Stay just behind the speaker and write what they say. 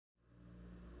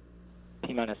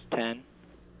T-minus 10,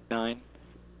 9,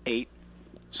 8,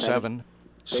 7,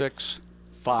 6,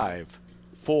 5,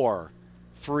 4,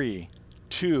 3,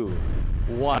 2,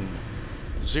 1,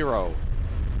 0.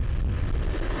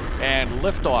 And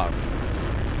liftoff.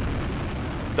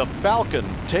 The Falcon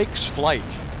takes flight,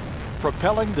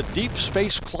 propelling the Deep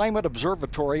Space Climate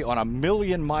Observatory on a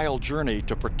million-mile journey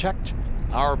to protect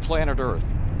our planet Earth.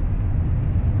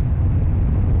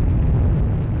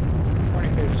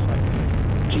 Morning, Space Flight.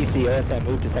 GCOSM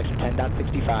moved to section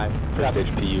 10.65. First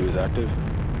stage PU is active.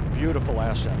 Beautiful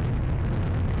ascent.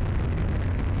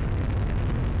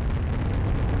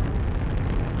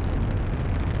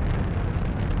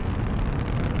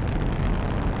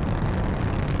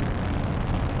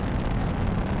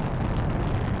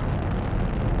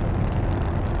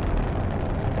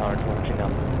 Power torching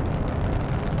up.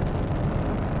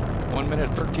 1 minute,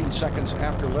 13 seconds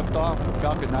after liftoff, the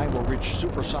Falcon 9 will reach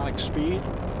supersonic speed.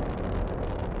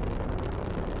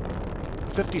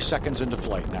 50 seconds into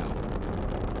flight now.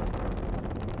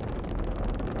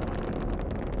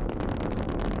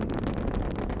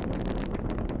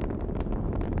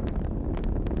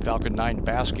 Falcon 9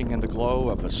 basking in the glow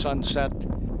of a sunset.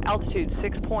 Altitude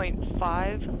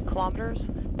 6.5 kilometers.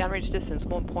 Downrange distance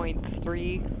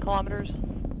 1.3 kilometers.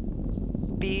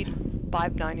 Speed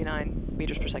 599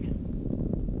 meters per second.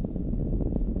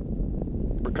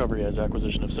 Recovery as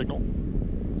acquisition of signal.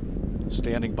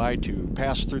 Standing by to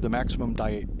pass through the maximum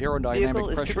aerodynamic Vehicle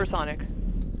is pressure. supersonic.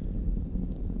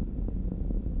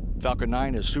 Falcon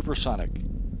 9 is supersonic.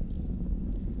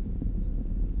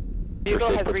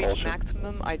 Vehicle has reached propulsion.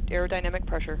 maximum aerodynamic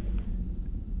pressure.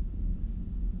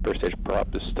 First stage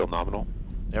prop is still nominal.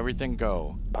 Everything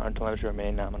go. Power and telemetry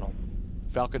remain nominal.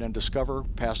 Falcon and Discover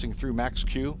passing through max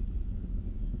Q.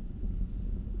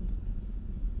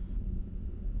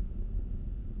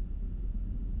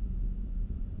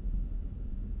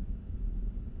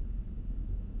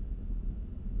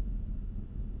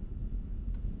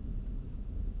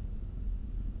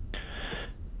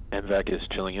 MVAC is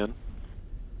chilling in.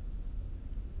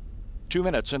 2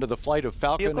 minutes into the flight of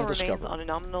Falcon Vehicle and remains Discover. on a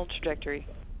nominal trajectory.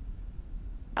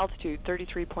 Altitude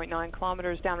 33.9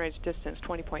 kilometers. Downrange distance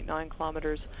 20.9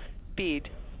 kilometers. Speed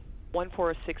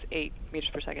 1468 meters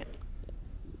per second.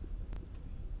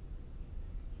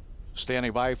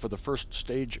 Standing by for the first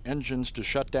stage engines to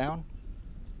shut down.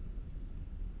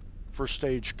 First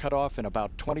stage cut off in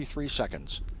about 23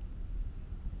 seconds.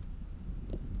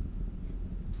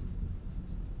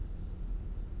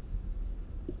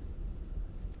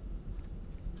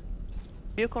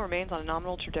 Vehicle remains on a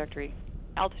nominal trajectory.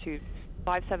 Altitude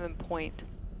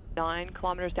 57.9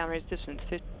 kilometers. Downrange distance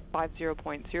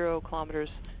 50.0 kilometers.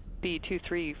 Speed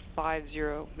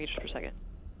 2350 meters per second.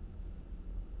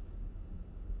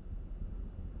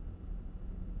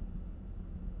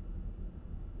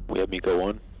 We have MECO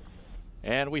 1.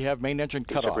 And we have main engine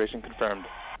cut off. Separation confirmed.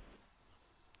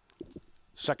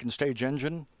 Second stage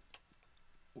engine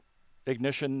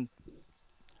ignition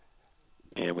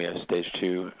And we have stage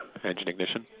 2 engine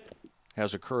ignition.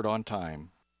 has occurred on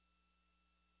time.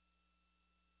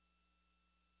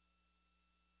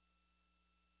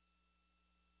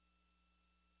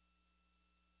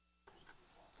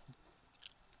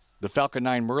 The Falcon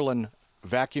 9 Merlin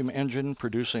vacuum engine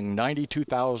producing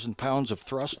 92,000 pounds of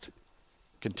thrust,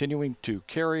 continuing to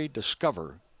carry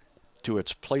Discover to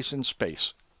its place in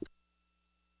space.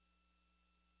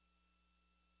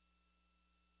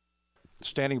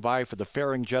 Standing by for the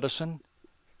fairing jettison.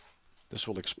 This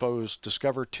will expose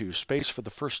Discover to space for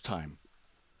the first time.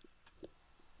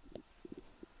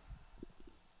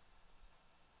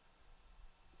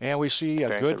 And we see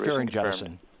a good fairing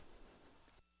jettison.